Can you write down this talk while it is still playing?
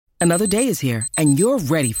Another day is here, and you're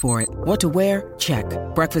ready for it. What to wear? Check.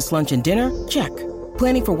 Breakfast, lunch, and dinner? Check.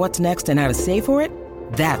 Planning for what's next and how to save for it?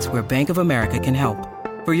 That's where Bank of America can help.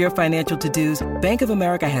 For your financial to-dos, Bank of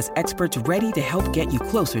America has experts ready to help get you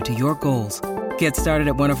closer to your goals. Get started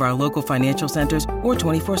at one of our local financial centers or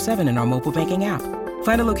 24/7 in our mobile banking app.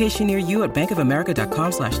 Find a location near you at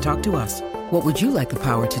bankofamerica.com/talktous. What would you like the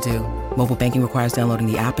power to do? Mobile banking requires downloading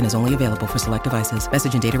the app and is only available for select devices.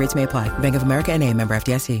 Message and data rates may apply. Bank of America NA, member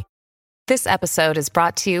FDIC. This episode is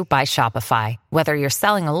brought to you by Shopify. Whether you're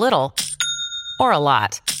selling a little or a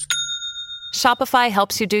lot, Shopify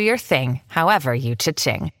helps you do your thing, however you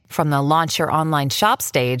cha-ching. From the launch your online shop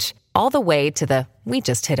stage, all the way to the we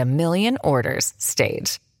just hit 1 million orders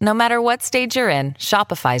stage. No matter what stage you're in,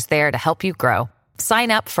 Shopify's there to help you grow.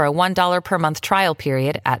 Sign up for a $1 per month trial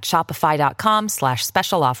period at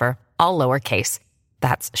shopify.com/special offer, all lowercase.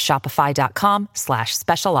 That's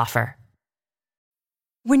shopify.com/special offer.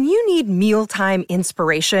 When you need mealtime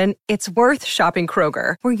inspiration, it's worth shopping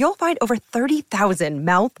Kroger, where you'll find over 30,000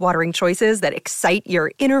 mouth-watering choices that excite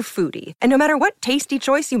your inner foodie. And no matter what tasty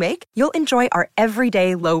choice you make, you'll enjoy our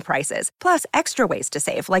everyday low prices, plus extra ways to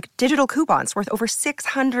save, like digital coupons worth over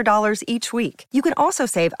 $600 each week. You can also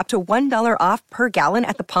save up to $1 off per gallon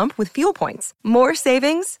at the pump with fuel points. More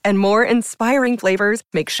savings and more inspiring flavors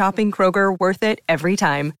make shopping Kroger worth it every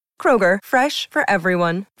time. Kroger, fresh for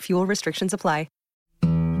everyone. Fuel restrictions apply.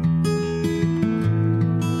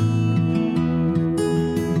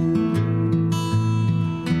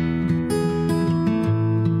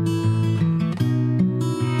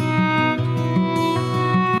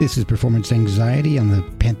 This is Performance Anxiety on the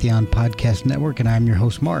Pantheon Podcast Network, and I'm your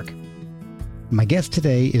host, Mark. My guest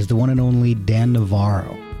today is the one and only Dan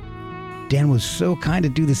Navarro. Dan was so kind to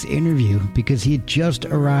do this interview because he had just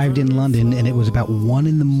arrived in London, and it was about 1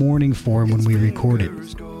 a.m. for him when we recorded.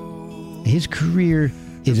 His career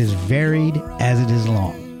is as varied as it is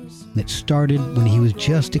long. And it started when he was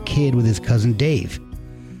just a kid with his cousin Dave,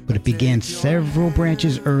 but it began several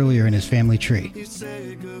branches earlier in his family tree.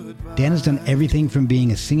 Dan has done everything from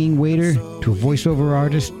being a singing waiter to a voiceover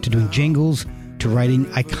artist to doing jingles to writing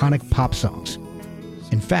iconic pop songs.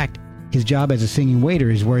 In fact, his job as a singing waiter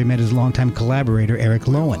is where he met his longtime collaborator Eric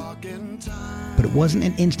Lowen. But it wasn't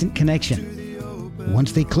an instant connection.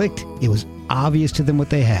 Once they clicked, it was obvious to them what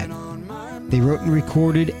they had. They wrote and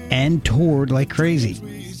recorded and toured like crazy.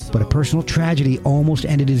 But a personal tragedy almost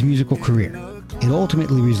ended his musical career. It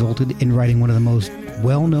ultimately resulted in writing one of the most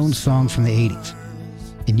well-known songs from the 80s.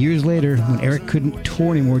 And years later, when Eric couldn't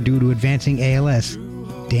tour anymore due to advancing ALS,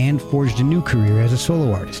 Dan forged a new career as a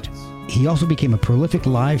solo artist. He also became a prolific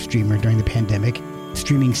live streamer during the pandemic,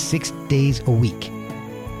 streaming 6 days a week.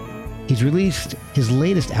 He's released his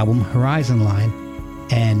latest album, Horizon Line,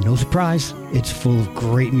 and no surprise, it's full of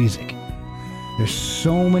great music. There's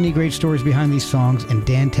so many great stories behind these songs, and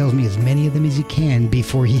Dan tells me as many of them as he can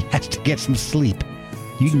before he has to get some sleep.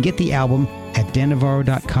 You can get the album at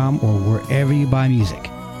dannavarro.com or wherever you buy music.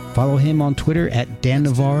 Follow him on Twitter at Dan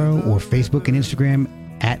Navarro or Facebook and Instagram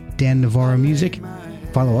at Dan Navarro Music.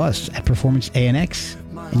 Follow us at Performance ANX,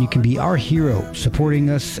 and you can be our hero supporting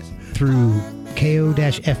us through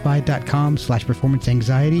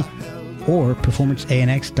ko-fi.com/performanceanxiety or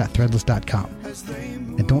performanceanx.threadless.com.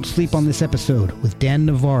 And don't sleep on this episode with Dan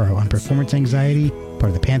Navarro on Performance Anxiety, part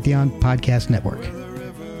of the Pantheon Podcast Network.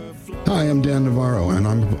 Hi, I'm Dan Navarro, and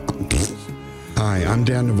I'm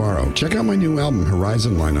Dan Navarro. Check out my new album,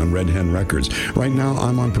 Horizon Line, on Red Hen Records. Right now,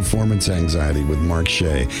 I'm on Performance Anxiety with Mark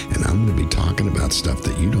Shea, and I'm going to be talking about stuff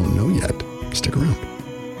that you don't know yet. Stick around.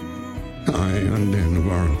 Hi, I'm Dan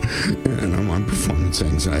Navarro, and I'm on Performance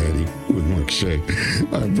Anxiety with Mark Shea.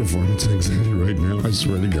 I have Performance Anxiety right now. I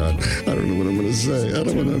swear to God, I don't know what I'm going to say. I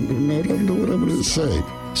don't know what I'm going to say.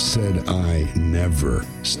 Said I never.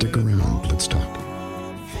 Stick around. Let's talk.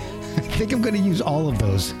 I think I'm going to use all of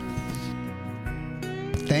those.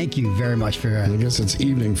 Thank you very much for... I guess it's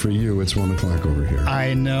evening for you. It's 1 o'clock over here.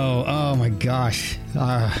 I know. Oh, my gosh.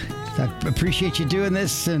 I appreciate you doing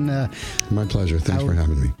this. And my pleasure. Thanks for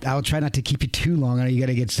having me. I'll try not to keep you too long. I know you got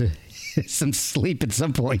to get some sleep at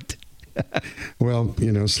some point. Well,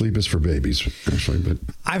 sleep is for babies, actually. But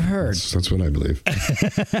I've heard. That's what I believe.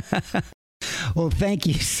 Well, thank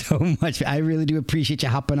you so much. I really do appreciate you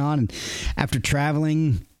hopping on. And after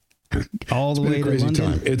traveling... all the way to London.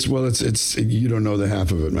 Time. It's you don't know the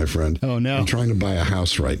half of it, my friend. Oh, no. I'm trying to buy a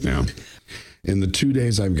house right now. In the 2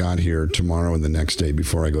 days I've got here, tomorrow and the next day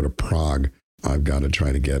before I go to Prague, I've got to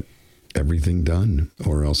try to get everything done,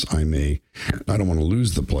 or else I don't want to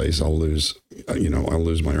lose the place. I'll lose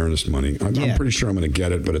my earnest money. I'm pretty sure I'm going to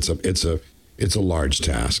get it, but it's it's a large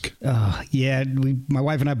task. Yeah. My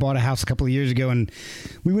wife and I bought a house a couple of years ago, and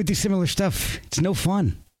we went through similar stuff. It's no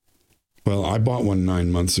fun. Well, I bought one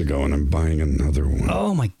 9 months ago, and I'm buying another one.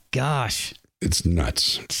 Oh, my gosh. It's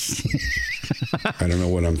nuts. I don't know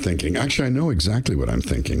what I'm thinking. Actually, I know exactly what I'm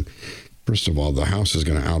thinking. First of all, the house is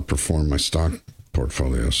going to outperform my stock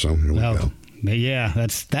portfolio, so here we go. Yeah,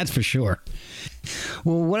 that's for sure.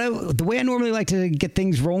 Well, the way I normally like to get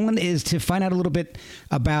things rolling is to find out a little bit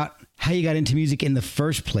about how you got into music in the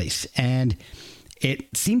first place. And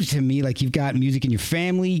it seems to me like you've got music in your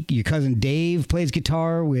family. Your cousin Dave plays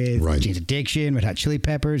guitar with Jane's Addiction, Red Hot Chili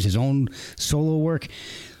Peppers, his own solo work.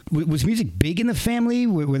 Was music big in the family?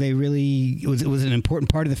 Were they really, was it an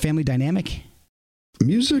important part of the family dynamic?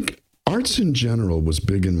 Music, arts in general, was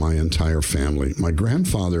big in my entire family. My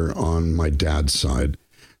grandfather on my dad's side,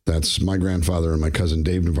 that's my grandfather and my cousin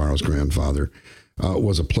Dave Navarro's grandfather,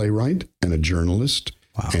 was a playwright and a journalist.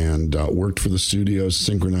 Wow. And worked for the studios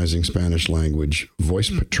synchronizing Spanish language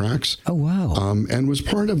voice tracks. Oh, wow. And was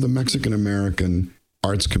part of the Mexican-American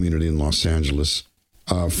arts community in Los Angeles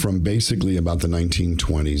from basically about the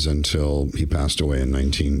 1920s until he passed away in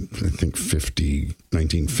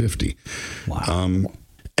 1950. Wow.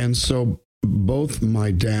 And so both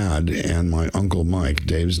my dad and my Uncle Mike,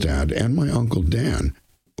 Dave's dad, and my Uncle Dan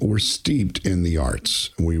were steeped in the arts.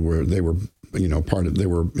 They were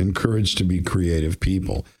encouraged to be creative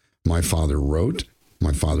people. My father wrote.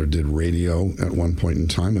 My father did radio at one point in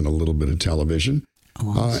time and a little bit of television.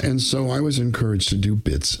 And so I was encouraged to do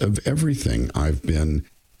bits of everything. I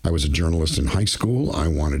was a journalist in high school. I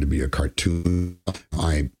wanted to be a cartoon.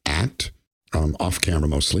 I act off camera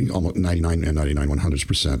mostly, almost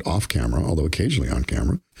 100% off camera, although occasionally on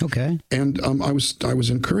camera. Okay. And I was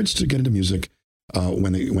encouraged to get into music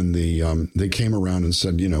when they came around and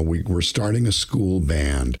said, we're starting a school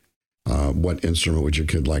band. What instrument would your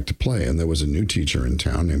kid like to play? And there was a new teacher in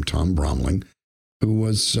town named Tom Bromling, who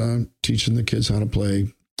was teaching the kids how to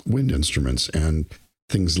play wind instruments and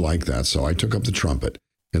things like that. So I took up the trumpet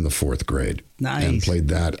in the 4th grade. Nice. And played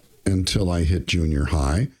that until I hit junior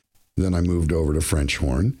high. Then I moved over to French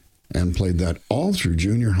horn and played that all through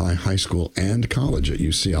junior high, high school, and college at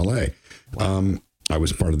UCLA. Wow. I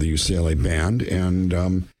was part of the UCLA band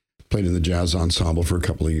and played in the jazz ensemble for a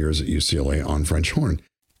couple of years at UCLA on French horn.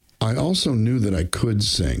 I also knew that I could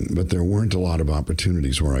sing, but there weren't a lot of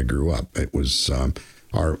opportunities where I grew up. It was there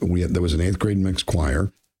was an 8th grade mixed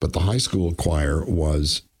choir, but the high school choir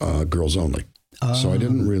was girls only. So I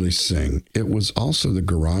didn't really sing. It was also the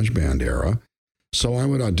garage band era. So I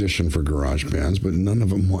would audition for garage bands, but none of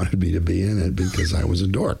them wanted me to be in it because I was a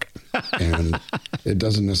dork. And it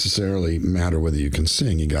doesn't necessarily matter whether you can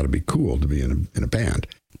sing. You got to be cool to be in a band.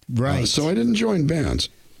 Right. So I didn't join bands.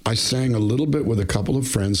 I sang a little bit with a couple of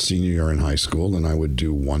friends senior year in high school, and I would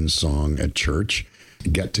do one song at church,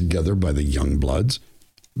 Get Together by the Youngbloods.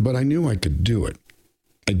 But I knew I could do it.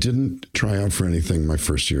 I didn't try out for anything my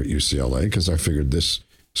first year at UCLA because I figured this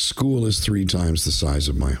school is 3 times the size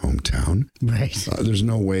of my hometown. Right. There's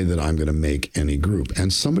no way that I'm going to make any group.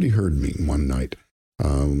 And somebody heard me one night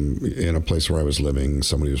in a place where I was living.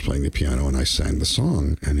 Somebody was playing the piano and I sang the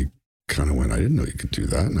song. And he kind of went, I didn't know you could do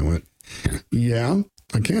that. And I went, yeah,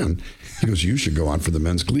 I can. He goes, you should go out for the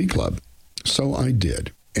Men's Glee Club. So I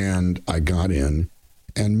did. And I got in.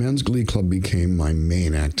 And Men's Glee Club became my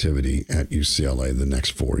main activity at UCLA the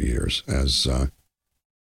next 4 years.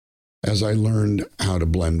 As I learned how to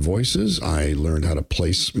blend voices, I learned how to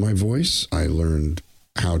place my voice. I learned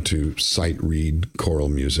how to sight read choral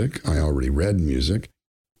music. I already read music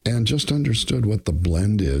and just understood what the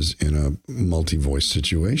blend is in a multi-voice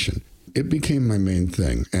situation. It became my main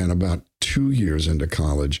thing. And about 2 years into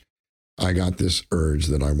college, I got this urge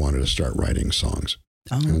that I wanted to start writing songs.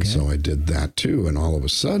 Oh, okay. And so I did that too. And all of a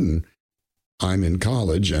sudden, I'm in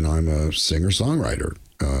college and I'm a singer-songwriter.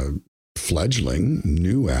 Fledgling,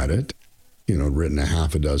 new at it, written a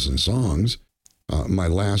half a dozen songs. My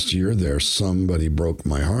last year there, somebody broke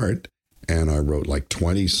my heart and I wrote like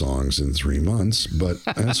 20 songs in 3 months.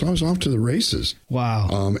 And so I was off to the races.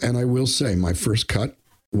 Wow. And I will say my first cut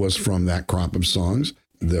was from that crop of songs.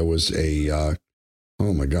 There was there's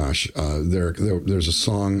a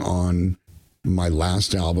song on my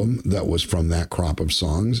last album that was from that crop of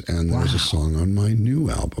songs, and there's a song on my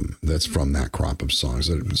new album that's from that crop of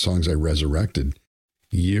songs. Songs I resurrected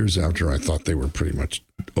years after I thought they were pretty much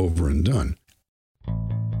over and done.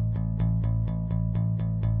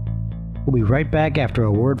 We'll be right back after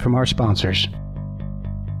a word from our sponsors.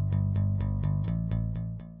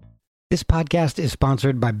 This podcast is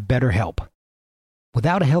sponsored by BetterHelp.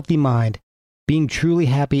 Without a healthy mind, being truly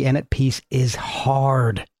happy and at peace is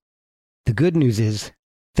hard. The good news is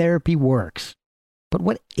therapy works. But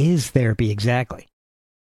what is therapy exactly?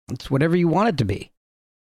 It's whatever you want it to be.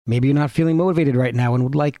 Maybe you're not feeling motivated right now and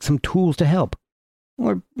would like some tools to help.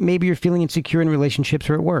 Or maybe you're feeling insecure in relationships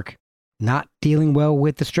or at work, not dealing well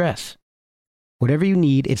with the stress. Whatever you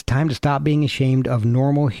need, it's time to stop being ashamed of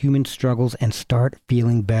normal human struggles and start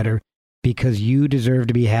feeling better, because you deserve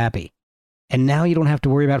to be happy. And now you don't have to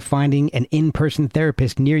worry about finding an in-person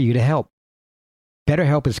therapist near you to help.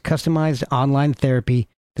 BetterHelp is customized online therapy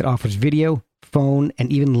that offers video, phone,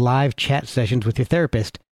 and even live chat sessions with your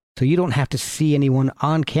therapist, so you don't have to see anyone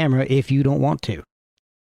on camera if you don't want to.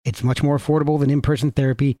 It's much more affordable than in-person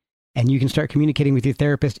therapy, and you can start communicating with your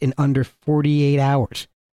therapist in under 48 hours.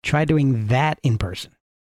 Try doing that in person.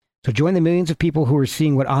 So join the millions of people who are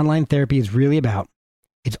seeing what online therapy is really about.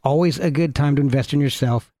 It's always a good time to invest in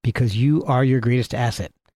yourself, because you are your greatest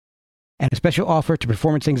asset. And a special offer to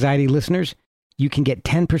Performance Anxiety listeners: you can get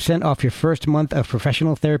 10% off your first month of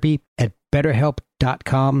professional therapy at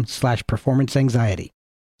betterhelp.com/performanceanxiety.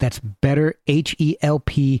 That's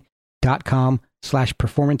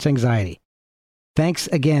betterhelp.com/performanceanxiety. Thanks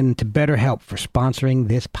again to BetterHelp for sponsoring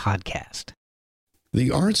this podcast. The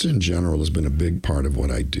arts in general has been a big part of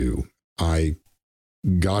what I do. I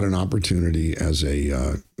got an opportunity as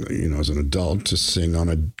an adult to sing on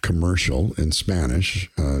a commercial in Spanish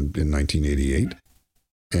in 1988.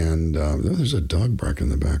 And there's a dog barking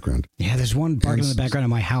in the background. Yeah, there's one barking in the background of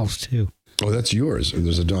my house too. Oh, that's yours.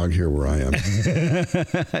 There's a dog here where I am.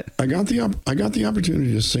 I got the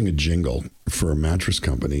opportunity to sing a jingle for a mattress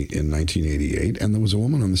company in 1988, and there was a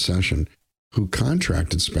woman on the session who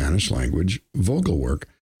contracted Spanish language vocal work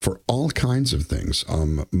for all kinds of things.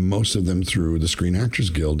 Most of them through the Screen Actors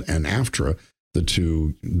Guild and AFTRA, the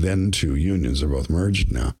two unions are both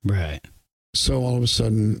merged now. Right. So all of a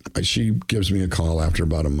sudden, she gives me a call after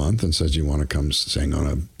about a month and says, "You want to come sing on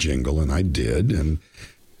a jingle?" And I did, and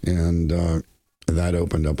that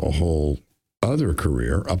opened up a whole other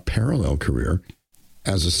career, a parallel career,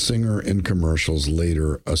 as a singer in commercials,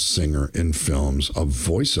 later a singer in films, a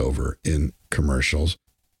voiceover in commercials,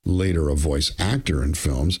 later a voice actor in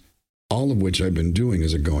films, all of which I've been doing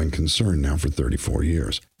as a going concern now for 34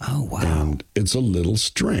 years. Oh, wow. And it's a little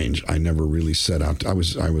strange. I never really set out. I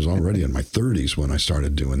was already in my 30s when I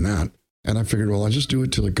started doing that. And I figured, well, I'll just do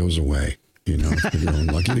it till it goes away. You know, I'm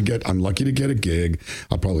lucky to get a gig.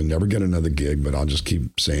 I'll probably never get another gig, but I'll just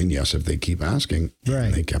keep saying yes if they keep asking. Right.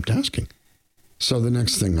 And they kept asking. So the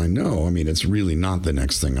next thing I know, I mean, it's really not the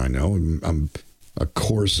next thing I know. I'm a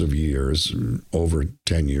course of years, over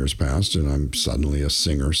 10 years passed, and I'm suddenly a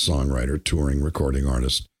singer, songwriter, touring, recording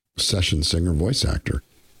artist, session singer, voice actor.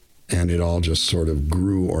 And it all just sort of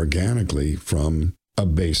grew organically from a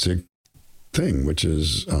basic thing, which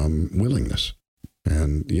is willingness.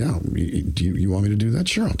 And yeah, you want me to do that?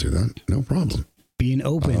 Sure, I'll do that. No problem. Being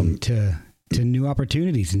open to new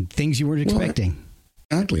opportunities and things you weren't expecting.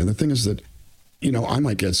 Well, exactly. And the thing is that, you know, I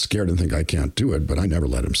might get scared and think I can't do it, but I never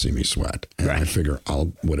let them see me sweat. And right. I figure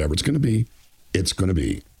whatever it's going to be, it's going to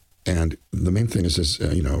be. And the main thing is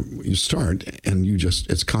you start and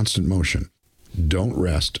it's constant motion. Don't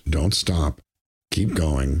rest. Don't stop. Keep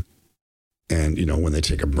going. And, you know, when they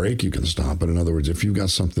take a break, you can stop. But in other words, if you've got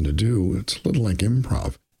something to do, it's a little like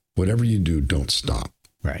improv. Whatever you do, don't stop.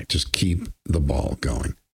 Right. Just keep the ball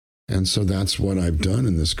going. And so that's what I've done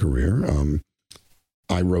in this career.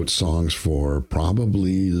 I wrote songs for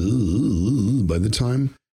probably, by the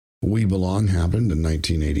time We Belong happened in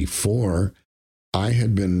 1984, I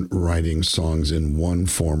had been writing songs in one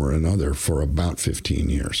form or another for about 15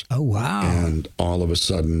 years. Oh, wow. And all of a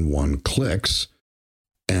sudden one clicks,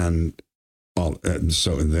 and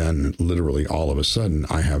so then literally all of a sudden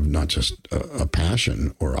I have not just a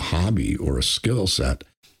passion or a hobby or a skill set,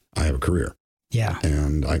 I have a career. Yeah.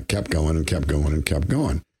 And I kept going and kept going and kept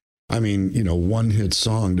going. I mean, you know, one hit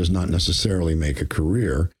song does not necessarily make a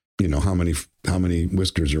career. You know, how many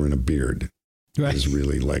whiskers are in a beard? Right. Is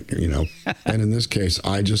really like, you know. And in this case,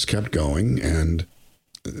 I just kept going, and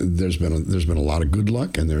there's been a lot of good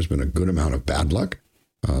luck, and there's been a good amount of bad luck.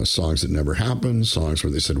 Songs that never happened, songs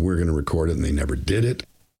where they said we're going to record it and they never did it,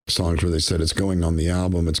 songs where they said it's going on the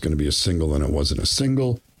album, it's going to be a single, and it wasn't a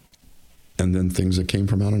single, and then things that came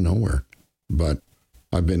from out of nowhere. But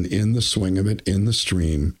I've been in the swing of it, in the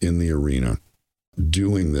stream, in the arena,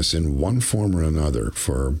 doing this in one form or another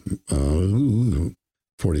for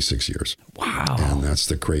 46 years. Wow. And that's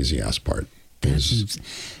the crazy ass part.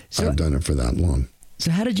 So I've done it for that long.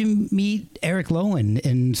 So how did you meet Eric Lowen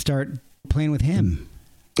and start playing with him?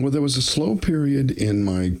 Well, there was a slow period in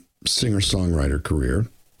my singer-songwriter career.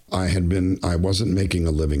 I wasn't making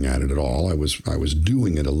a living at it at all. I was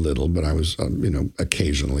doing it a little, but I was,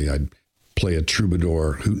 occasionally I'd play a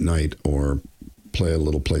troubadour hoot night or play a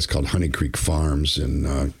little place called Honey Creek Farms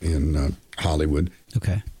in Hollywood.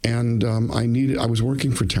 Okay. And I was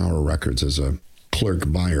working for Tower Records as a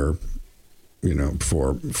clerk buyer,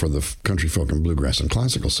 for the country folk and bluegrass and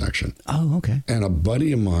classical section. Oh, okay. And a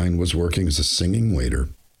buddy of mine was working as a singing waiter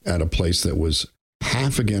at a place that was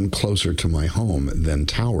half again closer to my home than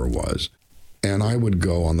Tower was. And I would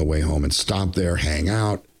go on the way home and stop there, hang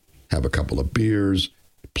out, have a couple of beers,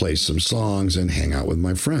 play some songs, and hang out with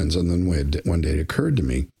my friends. And then one day it occurred to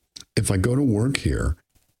me, if I go to work here,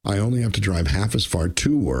 I only have to drive half as far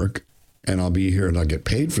to work, and I'll be here and I'll get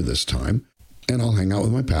paid for this time. And I'll hang out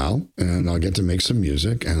with my pal, and I'll get to make some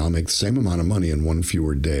music, and I'll make the same amount of money in one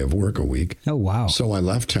fewer day of work a week. Oh, wow. So I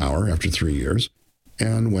left Tower after 3 years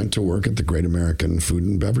and went to work at the Great American Food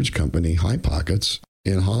and Beverage Company, High Pockets,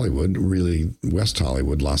 in Hollywood, really West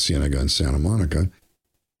Hollywood, La Cienega, and Santa Monica,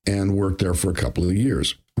 and worked there for a couple of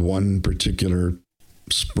years. One particular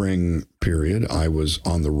spring period, I was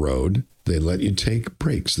on the road. They let you take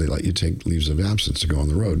breaks. They let you take leaves of absence to go on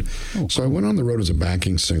the road. Oh, so I went on the road as a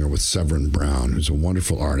backing singer with Severin Brown, who's a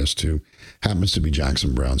wonderful artist who happens to be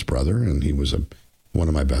Jackson Brown's brother, and he was one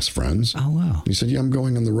of my best friends. Oh, wow. He said, yeah, I'm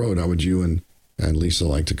going on the road. How would you and Lisa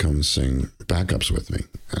like to come and sing backups with me?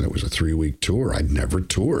 And it was a 3-week tour. I'd never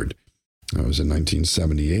toured. I was in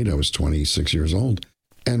 1978. I was 26 years old.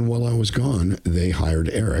 And while I was gone, they hired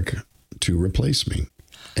Eric to replace me.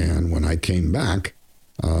 And when I came back,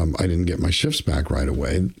 I didn't get my shifts back right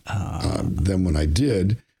away. Then when I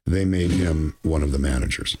did, they made him one of the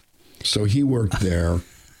managers. So he worked there.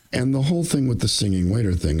 And the whole thing with the singing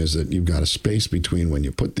waiter thing is that you've got a space between when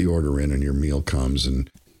you put the order in and your meal comes.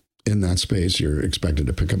 And in that space, you're expected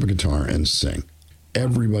to pick up a guitar and sing.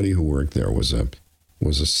 Everybody who worked there was a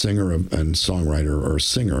singer and songwriter, or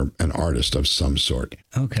singer and artist of some sort.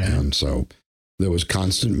 Okay. And so there was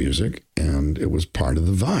constant music, and it was part of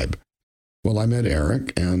the vibe. Well, I met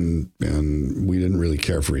Eric, and we didn't really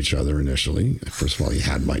care for each other initially. First of all, he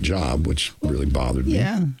had my job, which really bothered me.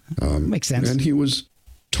 Yeah, makes sense. And he was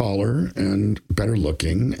taller and better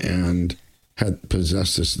looking, and had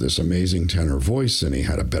possessed this amazing tenor voice, and he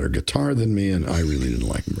had a better guitar than me, and I really didn't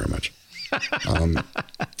like him very much.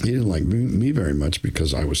 He didn't like me very much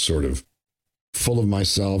because I was sort of full of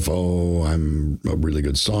myself. Oh, I'm a really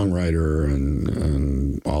good songwriter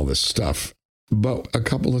and all this stuff. But a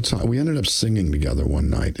couple of times, we ended up singing together one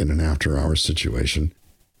night in an after-hours situation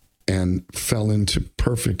and fell into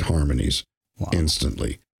perfect harmonies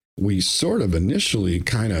instantly. We sort of initially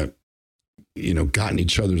kind of, got in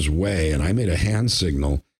each other's way, and I made a hand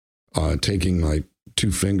signal, taking my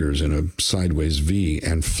 2 fingers in a sideways V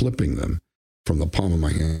and flipping them from the palm of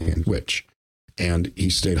my hand, and he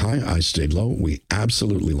stayed high, I stayed low. We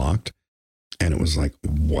absolutely locked, and it was like,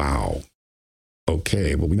 wow.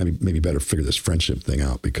 Okay, well, we maybe better figure this friendship thing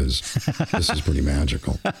out because this is pretty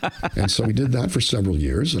magical. And so we did that for several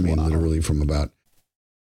years. I mean, literally from about,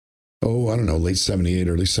 late 78,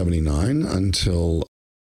 early 79 until,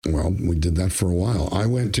 we did that for a while. I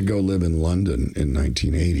went to go live in London in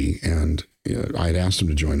 1980, and I'd asked him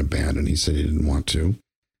to join a band, and he said he didn't want to.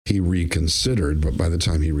 He reconsidered, but by the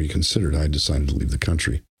time he reconsidered, I decided to leave the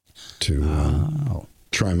country to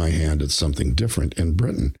try my hand at something different in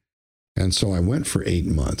Britain. And so I went for 8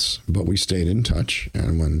 months, but we stayed in touch.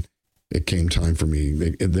 And when it came time for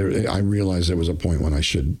me, I realized there was a point when I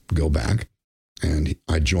should go back. And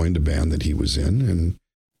I joined a band that he was in, and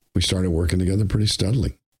we started working together pretty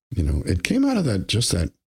steadily. It came out of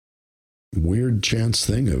that weird chance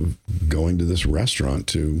thing of going to this restaurant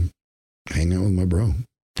to hang out with my bro.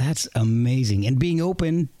 That's amazing. And being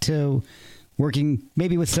open to working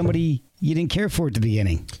maybe with somebody you didn't care for at the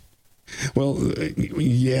beginning. Well,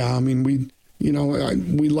 yeah, I mean,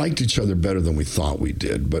 we liked each other better than we thought we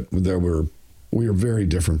did, but we were very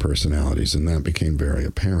different personalities, and that became very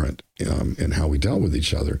apparent in how we dealt with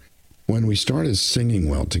each other. When we started singing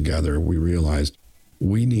well together, we realized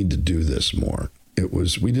we need to do this more.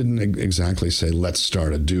 We didn't exactly say, let's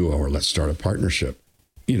start a duo or let's start a partnership.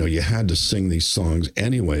 You had to sing these songs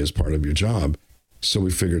anyway as part of your job. So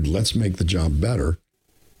we figured, let's make the job better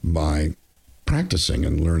by practicing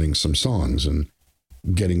and learning some songs and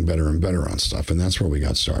getting better and better on stuff. And that's where we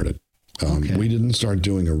got started. We didn't start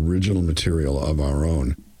doing original material of our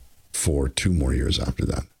own for 2 more years after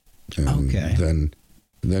that. And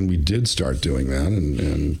then we did start doing that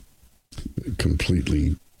and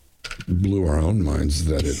completely blew our own minds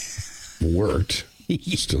that it worked.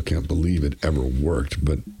 Still can't believe it ever worked,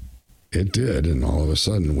 but it did. And all of a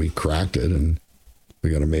sudden we cracked it, and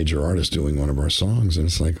we got a major artist doing one of our songs, and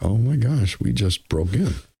it's like, oh my gosh, we just broke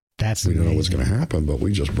in. That's we amazing. don't know what's going to happen, but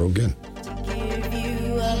we just broke in. To give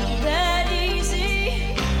you a better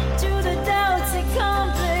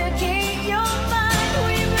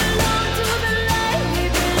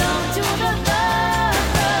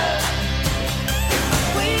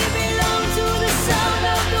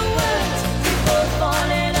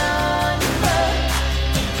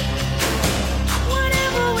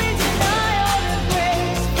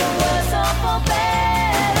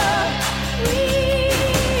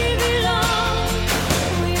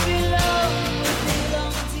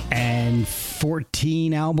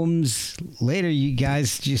 14 albums later, you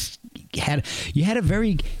guys just had a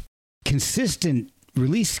very consistent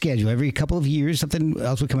release schedule. Every couple of years, something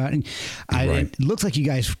else would come out, and it looks like you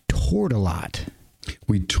guys toured a lot.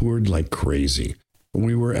 We toured like crazy.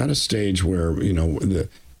 We were at a stage where,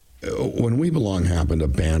 when We Belong happened, a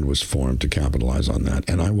band was formed to capitalize on that,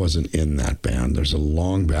 and I wasn't in that band. There's a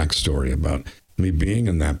long backstory about me being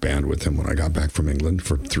in that band with him when I got back from England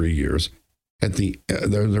for 3 years. They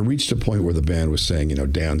reached a point where the band was saying,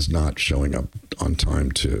 Dan's not showing up on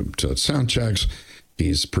time to sound checks.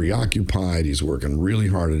 He's preoccupied. He's working really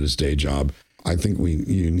hard at his day job. I think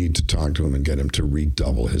you need to talk to him and get him to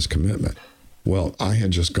redouble his commitment. Well, I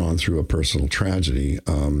had just gone through a personal tragedy.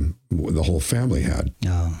 The whole family had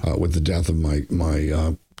with the death of my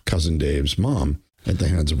cousin Dave's mom at the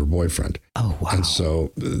hands of her boyfriend. Oh, wow. And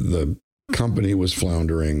so the company was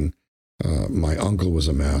floundering. My uncle was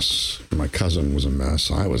a mess. My cousin was a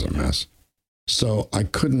mess. I was a mess. So I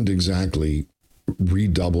couldn't exactly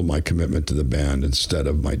redouble my commitment to the band instead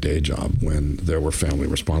of my day job when there were family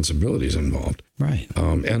responsibilities involved. Right.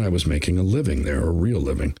 And I was making a living there, a real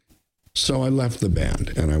living. So I left the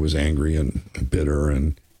band, and I was angry and bitter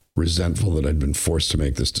and resentful that I'd been forced to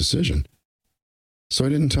make this decision. So I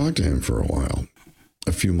didn't talk to him for a while.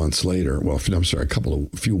 A few months later, a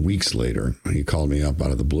few weeks later, he called me up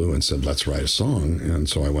out of the blue and said, let's write a song. And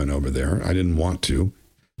so I went over there. I didn't want to.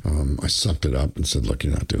 I sucked it up and said, look,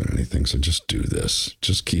 you're not doing anything, so just do this.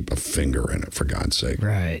 Just keep a finger in it, for God's sake.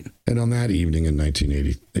 Right. And on that evening in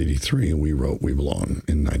 1983, we wrote We Belong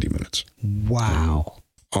in 90 minutes. Wow.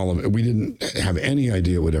 All of it. We didn't have any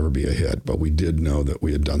idea it would ever be a hit, but we did know that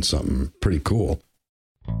we had done something pretty cool.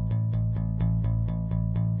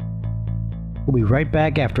 We'll be right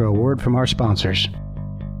back after a word from our sponsors.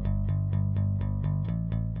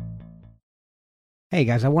 Hey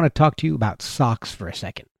guys, I want to talk to you about socks for a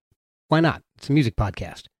second. Why not? It's a music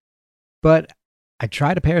podcast. But I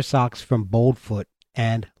tried a pair of socks from Boldfoot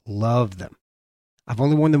and loved them. I've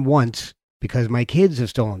only worn them once because my kids have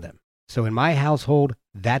stolen them. So in my household,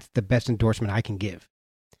 that's the best endorsement I can give.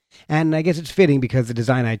 And I guess it's fitting because the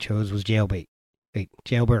design I chose was Jailbird. The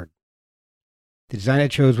design I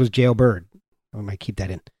chose was Jailbird. I might keep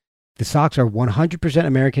that in. The socks are 100%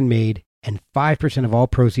 American made, and 5% of all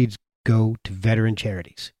proceeds go to veteran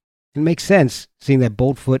charities. It makes sense, seeing that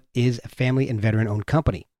Boldfoot is a family and veteran-owned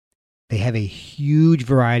company. They have a huge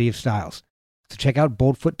variety of styles. So check out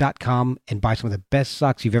boldfoot.com and buy some of the best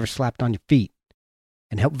socks you've ever slapped on your feet.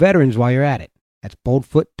 And help veterans while you're at it. That's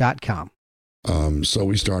boldfoot.com. So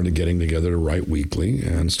we started getting together to write weekly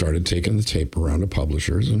and started taking the tape around to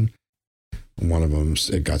publishers. And one of them,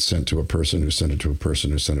 it got sent to a person who sent it to a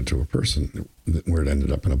person who sent it to a person, where it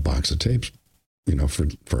ended up in a box of tapes,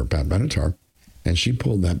 for Pat Benatar. And she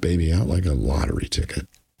pulled that baby out like a lottery ticket.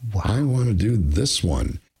 Wow. I want to do this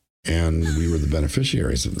one. And we were the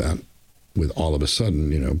beneficiaries of that, with all of a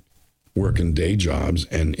sudden, working day jobs,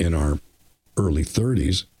 and in our early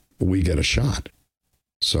 30s, we get a shot.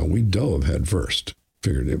 So we dove head first.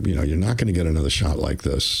 Figured, you're not going to get another shot like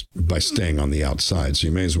this by staying on the outside, so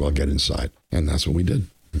you may as well get inside. And that's what we did.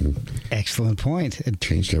 Excellent point. It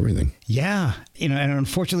changed everything. Yeah. And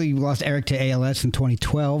unfortunately, we lost Eric to ALS in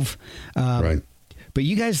 2012. Right. But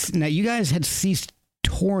you guys had ceased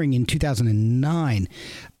touring in 2009.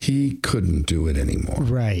 He couldn't do it anymore.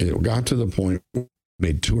 Right. It got to the point where it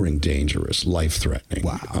made touring dangerous, life-threatening.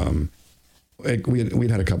 Wow.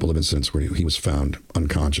 We'd had a couple of incidents where he was found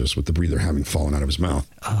unconscious with the breather having fallen out of his mouth.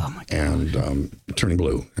 Oh, my God. And turning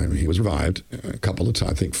blue. I mean, he was revived a couple of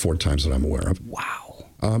times, I think 4 times that I'm aware of. Wow.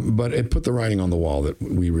 But it put the writing on the wall that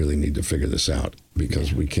we really need to figure this out,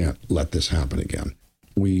 because we can't let this happen again.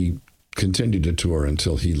 We continued to tour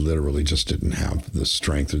until he literally just didn't have the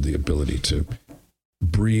strength or the ability to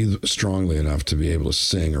breathe strongly enough to be able to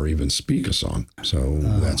sing or even speak a song. So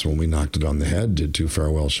that's when we knocked it on the head, did 2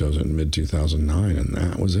 farewell shows in mid-2009, and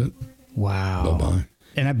that was it. Wow. Bye-bye.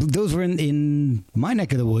 And those were in my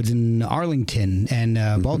neck of the woods, in Arlington and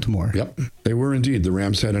Baltimore. Yep, they were indeed. The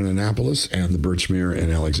Ram's Head in Annapolis and the Birchmere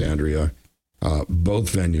in Alexandria,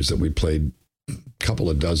 both venues that we played a couple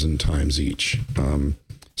of dozen times each.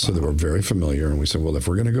 So they were very familiar, and we said, well, if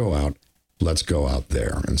we're going to go out, let's go out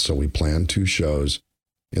there. And so we planned 2 shows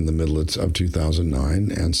in the middle of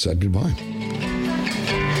 2009 and said goodbye. I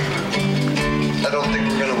don't think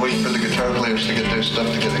we're going to wait for the guitar players to get their stuff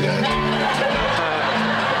together, guys.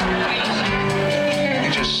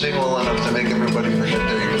 You just sing well enough to make everybody forget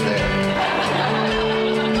they're even there.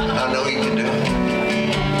 I know you can do it.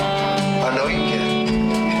 I know you can.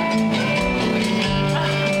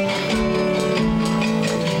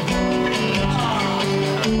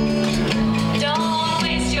 Don't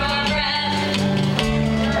waste your breath.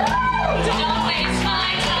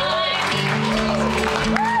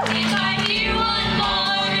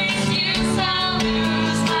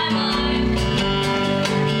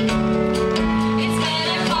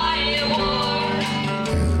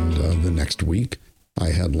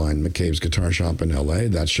 McCabe's Guitar Shop in L.A.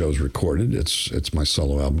 That show's recorded. It's my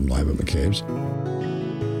solo album, Live at McCabe's.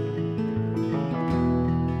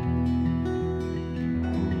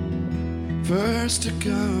 First to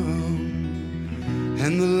come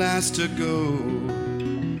and the last to go,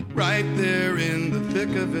 right there in the thick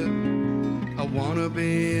of it, I wanna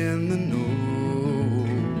be in the know.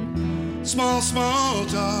 Small, small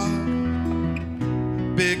talk,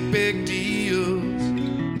 big, big deals,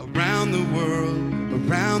 around the world,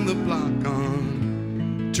 around the block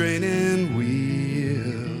on training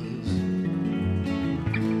wheels.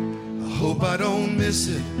 I hope I don't miss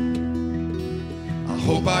it, I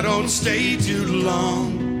hope I don't stay too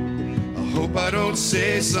long, I hope I don't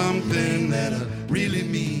say something that I really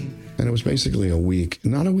mean. And it was basically a week,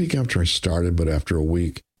 not a week after I started, but after a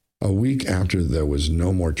week after there was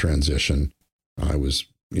no more transition. I was,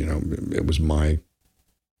 it was my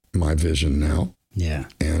vision now. Yeah.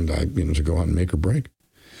 And to go out and make or break.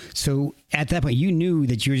 So at that point, you knew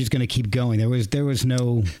that you were just going to keep going. There was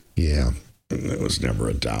no. Yeah, there was never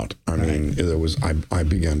a doubt. I mean, I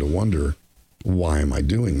began to wonder, why am I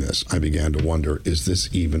doing this? I began to wonder, is this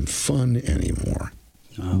even fun anymore?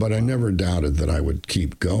 Oh, but I never doubted that I would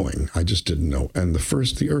keep going. I just didn't know. And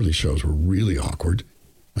the early shows were really awkward.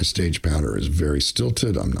 My stage patter is very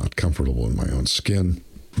stilted. I'm not comfortable in my own skin.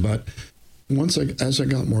 But as I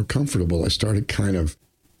got more comfortable, I started kind of,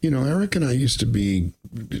 Eric and I used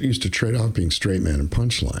to trade off being straight man and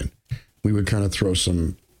punchline. We would kind of throw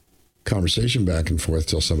some conversation back and forth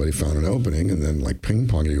till somebody found an opening, and then like ping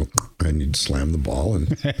pong, and you'd slam the ball, and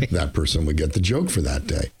that person would get the joke for that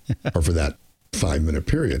day or for that 5-minute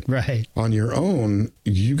period. Right. On your own,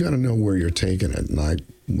 you got to know where you're taking it. And I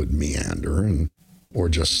would meander or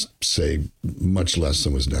just say much less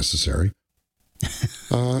than was necessary.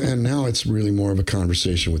 And now it's really more of a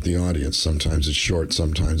conversation with the audience. Sometimes it's short,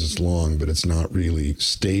 sometimes it's long, but it's not really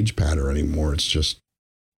stage patter anymore. It's just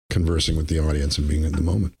conversing with the audience and being in the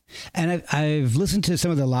moment. And I've listened to some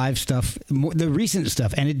of the live stuff, the recent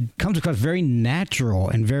stuff, and it comes across very natural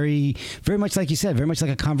and very, very much like you said, very much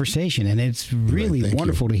like a conversation. And it's really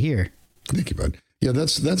wonderful to hear. Thank you, bud. Yeah,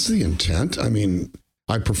 that's the intent. I mean,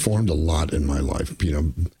 I performed a lot in my life,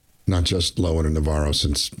 not just Lowen and Navarro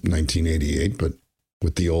since 1988, but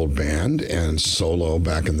with the old band and solo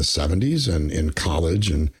back in the 70s and in college.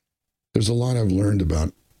 And there's a lot I've learned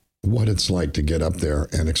about what it's like to get up there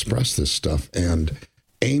and express this stuff and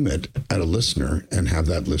aim it at a listener and have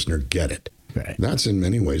that listener get it. Right. That's in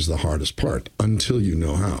many ways the hardest part until you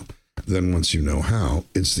know how. Then once you know how,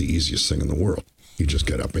 it's the easiest thing in the world. You just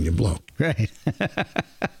get up and you blow. Right.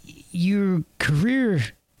 Your career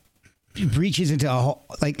reaches into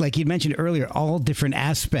like you mentioned earlier, all different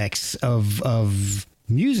aspects of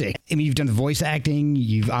music. I mean, you've done voice acting.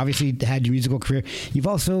 You've obviously had your musical career. You've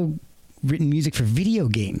also written music for video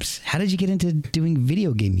games. How did you get into doing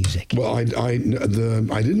video game music? Well, I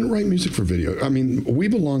didn't write music for video. I mean, We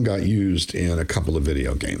Belong got used in a couple of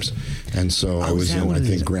video games. And so I was in, I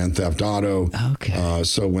think, Grand Theft Auto. Okay.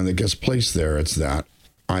 So when it gets placed there, it's that.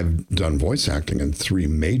 I've done voice acting in 3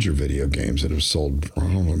 major video games that have sold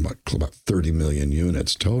about 30 million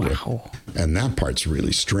units total. Wow. And that part's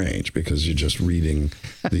really strange because you're just reading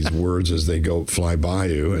these words as they fly by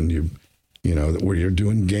you, and where you're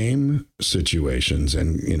doing game situations,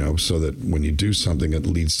 and, so that when you do something, it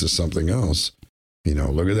leads to something else.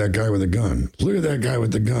 Look at that guy with a gun. Look at that guy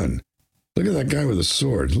with the gun. Look at that guy with a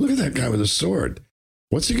sword. Look at that guy with a sword.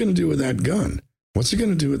 What's he going to do with that gun? What's he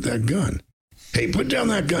going to do with that gun? Hey, put down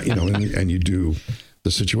that gun, and you do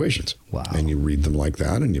the situations. Wow. And you read them like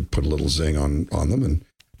that, and you put a little zing on them and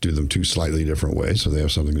do them 2 slightly different ways so they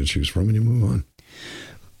have something to choose from, and you move on.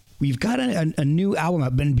 We've got a new album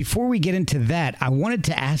up, and before we get into that, I wanted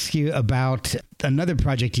to ask you about another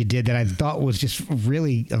project you did that I thought was just a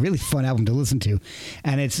really fun album to listen to,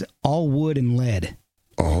 and it's All Wood and Lead.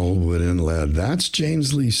 All Wood and Lead. That's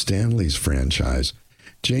James Lee Stanley's franchise.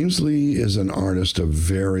 James Lee is an artist of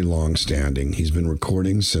very long standing. He's been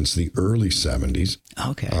recording since the early 70s.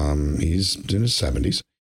 Okay. He's in his 70s,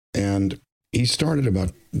 and he started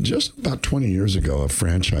about 20 years ago a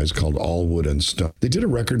franchise called All Wood and Stone. They did a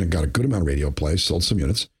record and got a good amount of radio play, sold some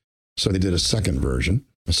units. So they did a second version,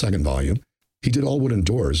 a second volume. He did All Wood and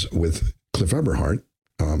Doors with Cliff Eberhardt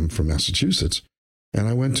from Massachusetts. And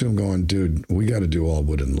I went to him going, dude, we got to do All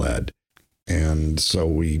Wood and Lead. And so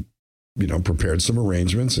we, prepared some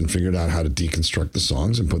arrangements and figured out how to deconstruct the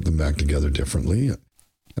songs and put them back together differently.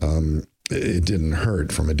 It didn't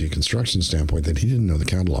hurt from a deconstruction standpoint that he didn't know the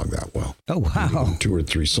catalog that well. Oh, wow. 2 or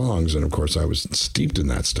 3 songs. And of course, I was steeped in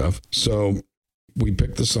that stuff. So we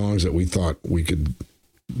picked the songs that we thought we could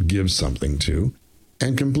give something to.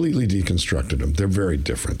 and completely deconstructed them. They're very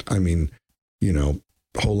different. I mean, you know,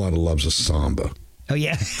 Whole Lot of Love's a samba. Oh,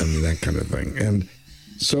 yeah. I mean, that kind of thing. And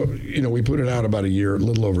so, you know, we put it out about a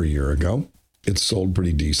little over a year ago. It's sold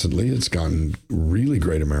pretty decently. It's gotten really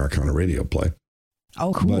great Americana radio play.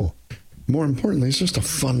 Oh, cool. But more importantly, it's just a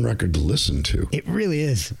fun record to listen to. It really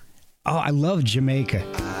is. Oh, I love Jamaica.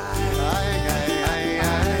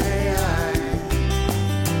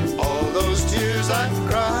 All those tears I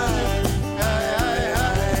cried.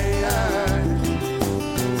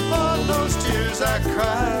 All those tears I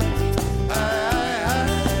cried.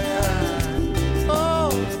 Oh,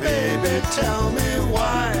 baby, tell me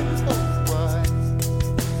why. Oh, why?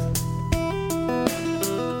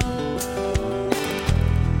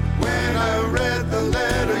 When I read the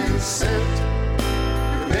letter you sent,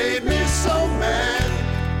 you made me so mad.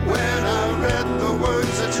 When I read the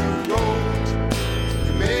words that you wrote,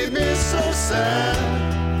 you made me so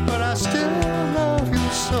sad. But I still love you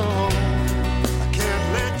so. I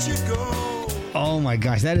can't let you go. Oh, my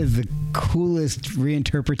gosh. That is the coolest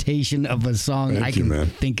reinterpretation of a song Thank I you, can man.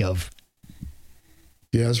 think of.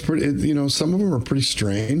 Yeah, it's pretty, you know, some of them are pretty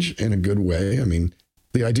strange in a good way. I mean,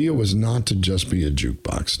 the idea was not to just be a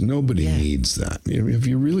jukebox. Nobody needs that. You know, if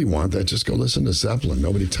you really want that, just go listen to Zeppelin.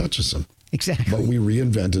 Nobody touches them. Exactly. But we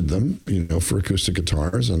reinvented them, you know, for acoustic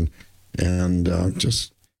guitars and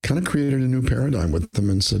just kind of created a new paradigm with them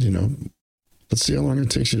and said, you know, let's see how long it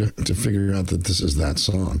takes you to figure out that this is that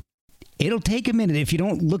song. It'll take a minute. If you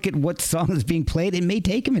don't look at what song is being played, it may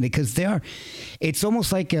take a minute because it's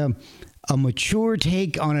almost like a mature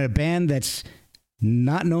take on a band that's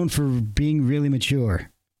not known for being really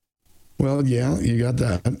mature. Well, yeah, you got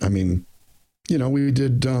that. I mean, you know, we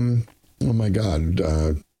did, oh my God,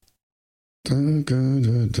 Over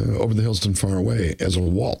the Hills and Far Away as a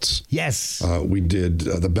waltz. Yes. We did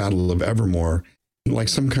the Battle of Evermore, like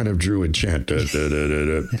some kind of druid chant. And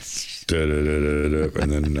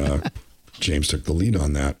then James took the lead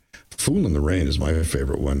on that. Fool in the Rain is my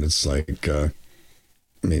favorite one. It's like, I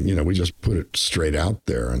mean, you know, we just put it straight out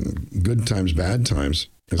there, and Good Times, Bad Times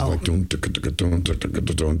is like, you know,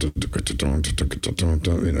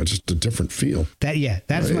 just a different feel.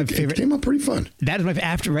 That's my favorite. It came out pretty fun. That is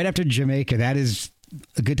right after Jamaica. That is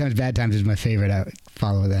Good Times, Bad Times is my favorite. I would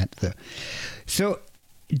follow that. So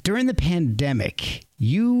during the pandemic,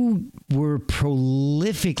 you were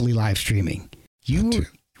prolifically live streaming. You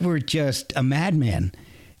were just a madman.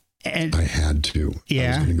 And I had to. Yeah. I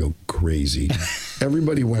was going to go crazy.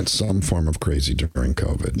 Everybody went some form of crazy during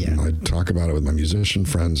COVID. Yeah. And I talk about it with my musician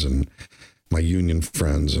friends and my union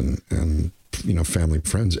friends and you know, family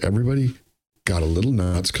friends. Everybody got a little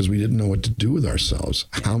nuts because we didn't know what to do with ourselves.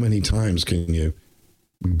 How many times can you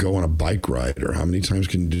go on a bike ride, or how many times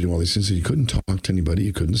can you do all these things? You couldn't talk to anybody.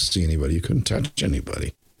 You couldn't see anybody. You couldn't touch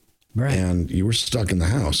anybody. right. And you were stuck in the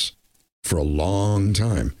house for a long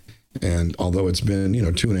time. And although it's been, you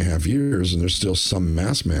know, 2.5 years and there's still some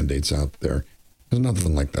mask mandates out there, there's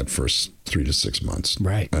nothing like that first 3 to 6 months.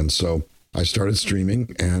 Right. And so I started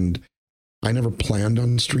streaming, and I never planned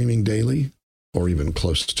on streaming daily or even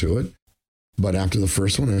close to it. But after the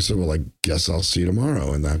first one, I said, well, I guess I'll see you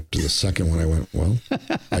tomorrow. And after the second one, I went, well,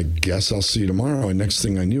 I guess I'll see you tomorrow. And next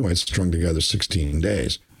thing I knew, I'd strung together 16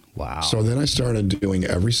 days. Wow. So then I started doing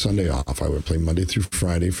every Sunday off. I would play Monday through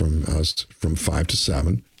Friday from 5 to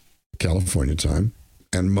 7. California time,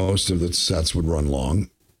 and most of the sets would run long.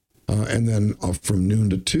 And then from noon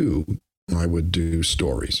to 2, I would do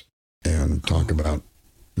stories and talk about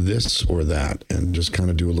this or that, and just kind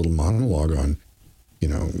of do a little monologue on, you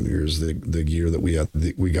know, here's the year that we got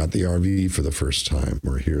the RV for the first time,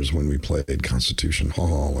 or here's when we played Constitution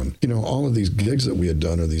Hall, and, you know, all of these gigs that we had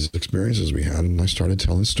done or these experiences we had, and I started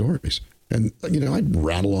telling stories. And, you know, I'd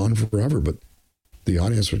rattle on forever, but the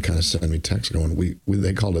audience would kind of send me texts going,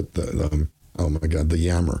 they called it the oh my God, the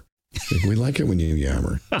yammer. Like, we like it when you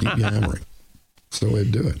yammer. Keep yammering. So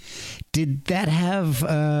we'd do it. Did that have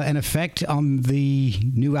an effect on the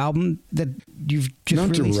new album that you've just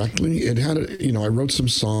Not released? directly. It had, you know, I wrote some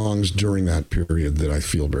songs during that period that I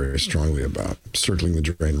feel very strongly about. Circling the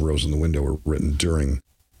Drain, Rose in the Window were written during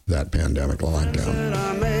that pandemic lockdown.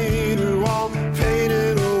 I made her all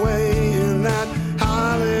faded away in that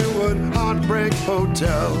Hollywood heartbreak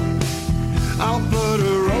hotel. I'll put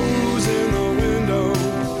a rose in the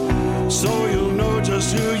window so you'll know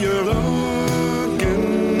just who you're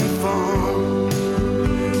looking for.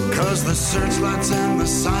 'Cause the searchlights and the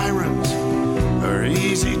sirens are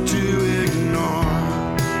easy to ignore.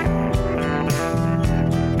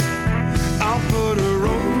 I'll put a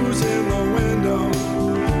rose in the window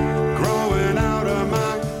growing out of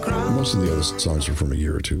my crown. Most of the other songs are from a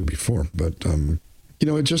year or two before, but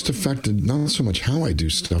It just affected not so much how I do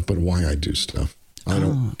stuff, but why I do stuff.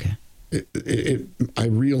 Okay. I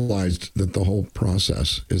realized that the whole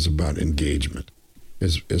process is about engagement,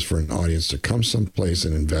 is for an audience to come someplace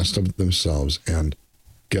and invest of themselves and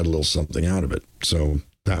get a little something out of it. So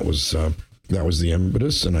that was the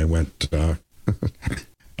impetus, and I went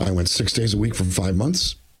I went 6 days a week for 5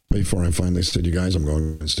 months before I finally said, "You guys, I'm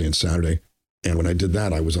going Wednesday and Saturday." And when I did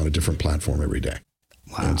that, I was on a different platform every day.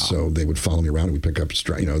 Wow. And so they would follow me around and we'd pick up,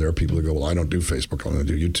 there are people who go, "Well, I don't do Facebook, I only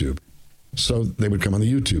do YouTube." So they would come on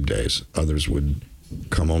the YouTube days. Others would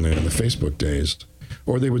come only on the Facebook days,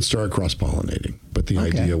 or they would start cross-pollinating. But the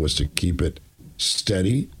idea was to keep it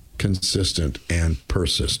steady, consistent, and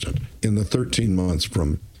persistent. In the 13 months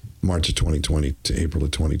from March of 2020 to April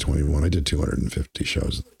of 2021, I did 250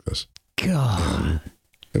 shows like this. God.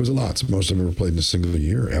 It was a lot. It's the most I've ever played in a single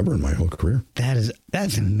year ever in my whole career.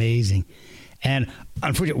 That's amazing. And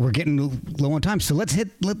unfortunately, we're getting low on time. So let's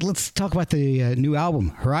talk about the new album,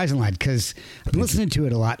 Horizon Line, because I've been listening to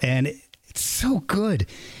it a lot, and it's so good.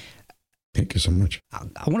 Thank you so much. I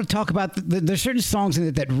want to talk about, there's certain songs in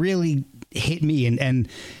it that really hit me, and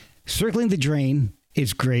Circling the Drain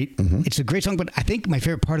is great. Mm-hmm. It's a great song, but I think my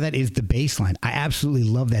favorite part of that is the bass line. I absolutely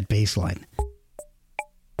love that bass line.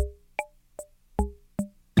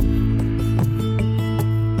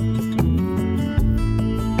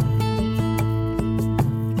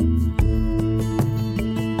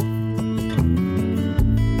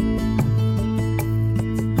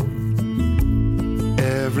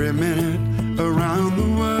 Every minute around the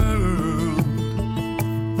world,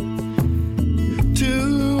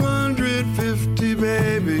 250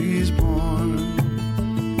 babies born,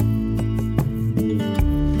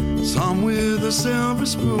 some with a silver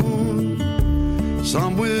spoon,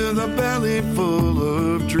 some with a belly full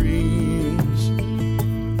of dreams.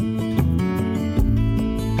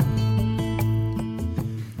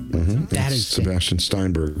 Mm-hmm. That is Sebastian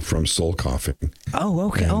Steinberg from Soul Coughing. Oh,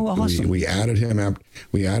 okay. And awesome. We added him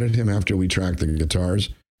after we tracked the guitars,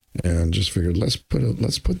 and just figured let's put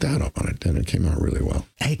that on it, and it came out really well.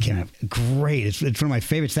 It came out great. It's one of my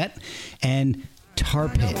favorites. That and Tar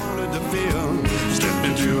Pit. I wanted to feel, stepped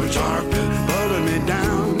into a tar pit, pulling me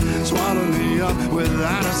down, swallowed me up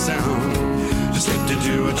without a sound. Just stepped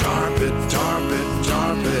into a tar pit, tar pit,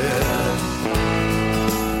 tar pit.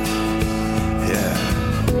 Yeah.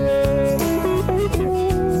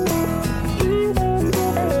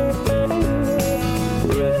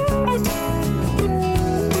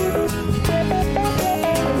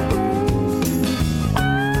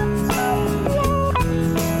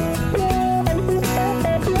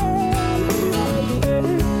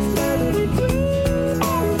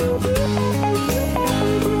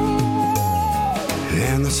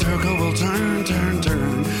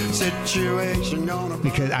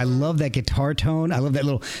 Because I love that guitar tone. I love that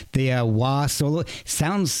the wah solo.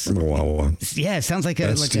 Sounds Wah. Yeah, it sounds like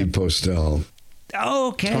That's Steve Postel. Oh,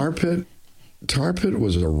 okay. Tar Pit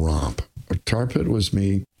was a romp. Tar Pit was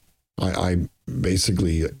me. I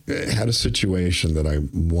basically had a situation that I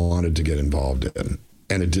wanted to get involved in,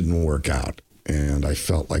 and it didn't work out. And I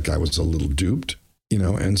felt like I was a little duped,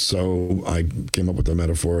 and so I came up with the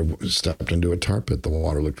metaphor of stepped into a tar pit. The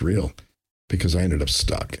water looked real because I ended up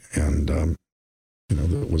stuck. And,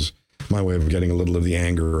 that was my way of getting a little of the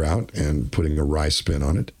anger out and putting a wry spin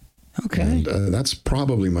on it. Okay. And that's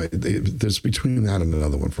probably there's between that and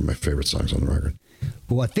another one for my favorite songs on the record.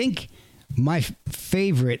 Well, I think my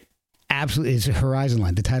favorite absolutely is Horizon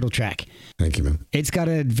Line, the title track. Thank you, man. It's got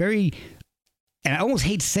a very, and I almost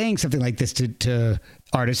hate saying something like this to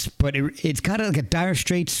artists, but it's got a Dire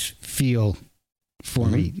Straits feel for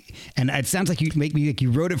me. And it sounds like you make me like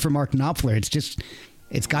you wrote it for Mark Knopfler.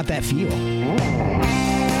 It's got that feel. Well,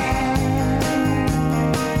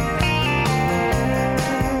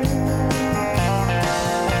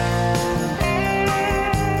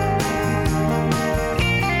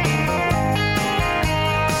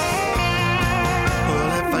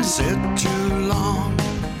 if I sit too long,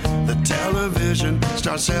 the television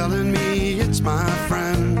starts telling me it's my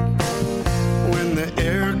friend. When the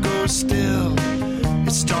air goes still,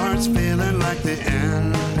 it starts feeling like the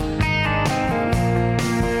end.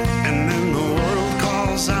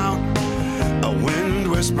 Out a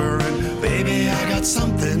wind whispering, baby, I got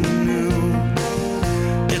something new.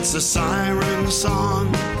 It's a siren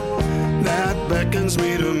song that beckons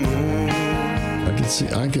me to move. I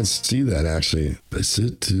can see that actually. I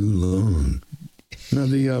sit too long. Now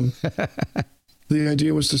the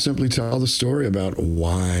idea was to simply tell the story about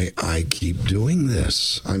why I keep doing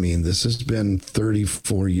this. I mean, this has been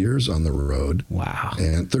 34 years on the road. Wow.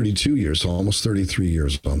 And 32 years, so almost 33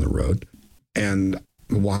 years on the road. And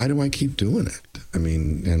why do I keep doing it? I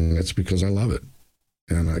mean, and it's because I love it.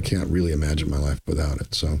 And I can't really imagine my life without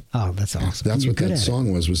it. So, that's awesome. That's what that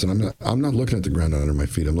song was that I'm not looking at the ground under my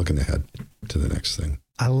feet. I'm looking ahead to the next thing.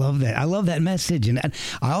 I love that. I love that message. And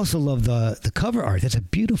I also love the cover art. That's a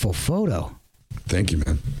beautiful photo. Thank you,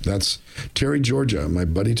 man. That's Terry Georgia, my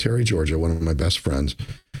buddy Terry Georgia, one of my best friends,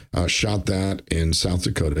 shot that in South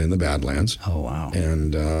Dakota in the Badlands. Oh, wow.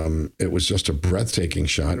 And it was just a breathtaking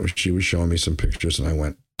shot. She was showing me some pictures, and I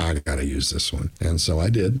went, I got to use this one. And so I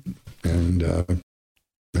did. And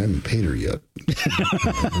I haven't paid her yet.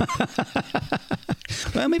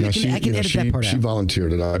 Well, maybe I can edit that part out. She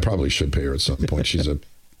volunteered it. I probably should pay her at some point. She's a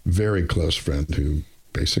very close friend who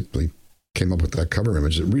basically came up with that cover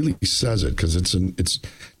image. It really says it because it's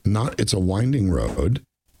a winding road,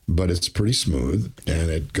 but it's pretty smooth and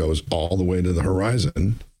it goes all the way to the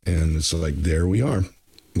horizon. And it's like, there we are.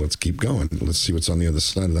 Let's keep going. Let's see what's on the other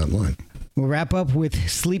side of that line. We'll wrap up with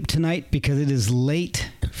Sleep Tonight because it is late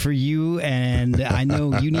for you, and I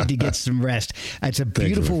know you need to get some rest. It's a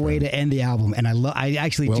beautiful way to end the album, and I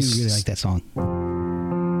actually do really like that song.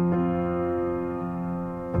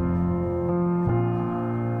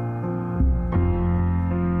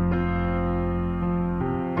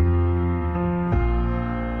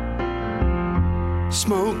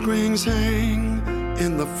 Smoke rings hang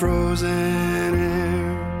in the frozen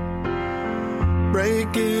air,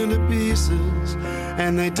 break into pieces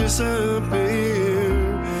and they disappear.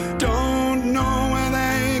 Don't know where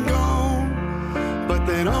they go, but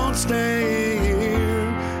they don't stay here.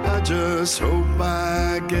 I just hope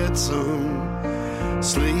I get some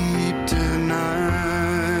sleep tonight.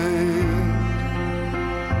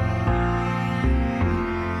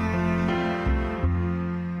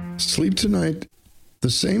 Sleep Tonight, the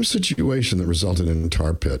same situation that resulted in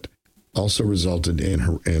Tar Pit also resulted in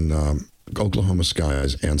Oklahoma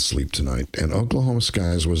Skies and Sleep Tonight. And Oklahoma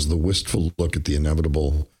Skies was the wistful look at the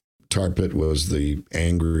inevitable. Tar Pit was the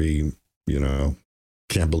angry,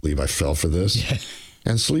 can't believe I fell for this. Yeah.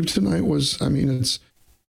 And Sleep Tonight was, it's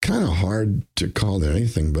kind of hard to call it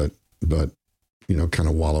anything but kind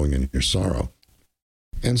of wallowing in your sorrow.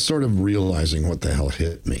 And sort of realizing what the hell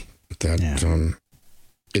hit me.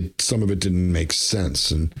 Some of it didn't make sense.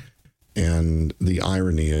 And the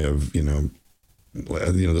irony of, the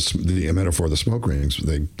metaphor of the smoke rings,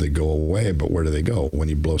 they go away, but where do they go? When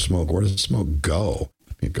you blow smoke, where does smoke go?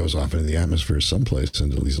 It goes off into the atmosphere someplace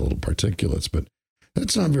into these little particulates, but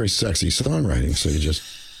that's not very sexy songwriting. So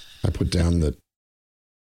I put down that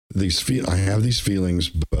I have these feelings,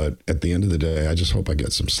 but at the end of the day, I just hope I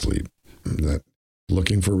get some sleep. That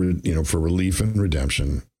looking for relief and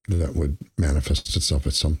redemption that would manifest itself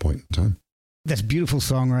at some point in time. That's beautiful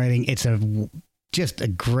songwriting. It's just a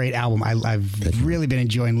great album. I've really been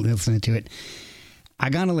enjoying listening to it. I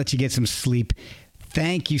gotta let you get some sleep.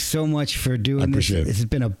 Thank you so much for doing this. This has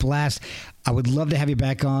been a blast. I would love to have you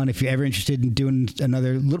back on if you're ever interested in doing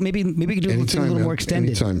another. Maybe we can do something a little more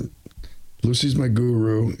extended. Anytime. Lucy's my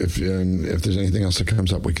guru. If there's anything else that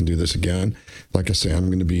comes up, we can do this again. Like I say, I'm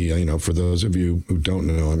going to be. For those of you who don't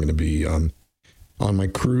know, I'm going to be on my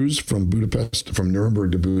cruise from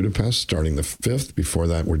Nuremberg to Budapest, starting the 5th. Before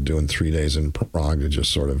that, we're doing 3 days in Prague to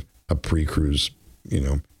just sort of a pre-cruise,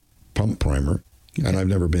 pump primer. Okay. And I've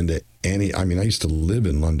never been to any, I used to live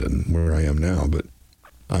in London where I am now, but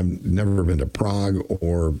I've never been to Prague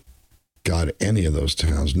or any of those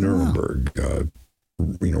towns, Nuremberg,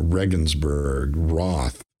 Regensburg,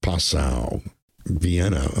 Roth, Passau,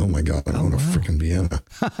 Vienna. Oh my God, I want to freaking Vienna.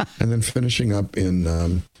 And then finishing up in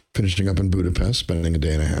Budapest, spending a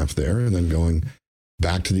day and a half there, and then going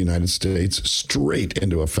back to the United States, straight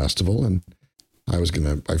into a festival. And I was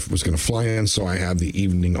gonna fly in, so I have the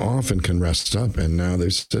evening off and can rest up. And now they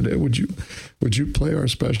said, "Hey, would you play our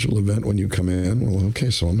special event when you come in?" Well, okay,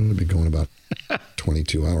 so I'm going to be going about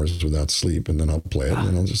 22 hours without sleep, and then I'll play it, and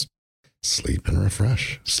then I'll just sleep and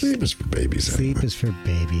refresh. Sleep is for babies. Sleep is for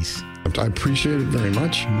babies. I appreciate it very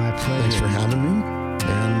much. My pleasure. Thanks for having me.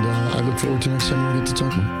 And I look forward to next time we get to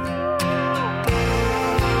talk more.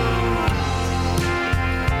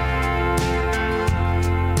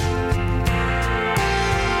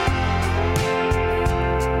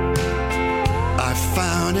 I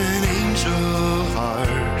found an angel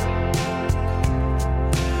heart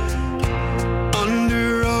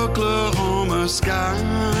under Oklahoma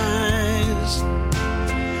skies,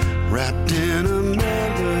 wrapped in a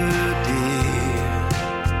melody,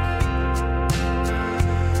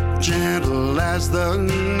 gentle as the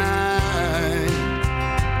night.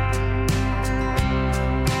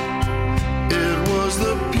 It was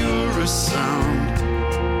the purest sound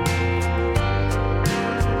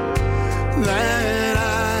that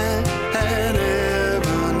I had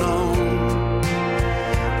ever known.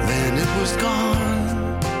 was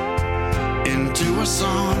gone into a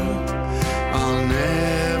song I'll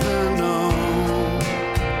never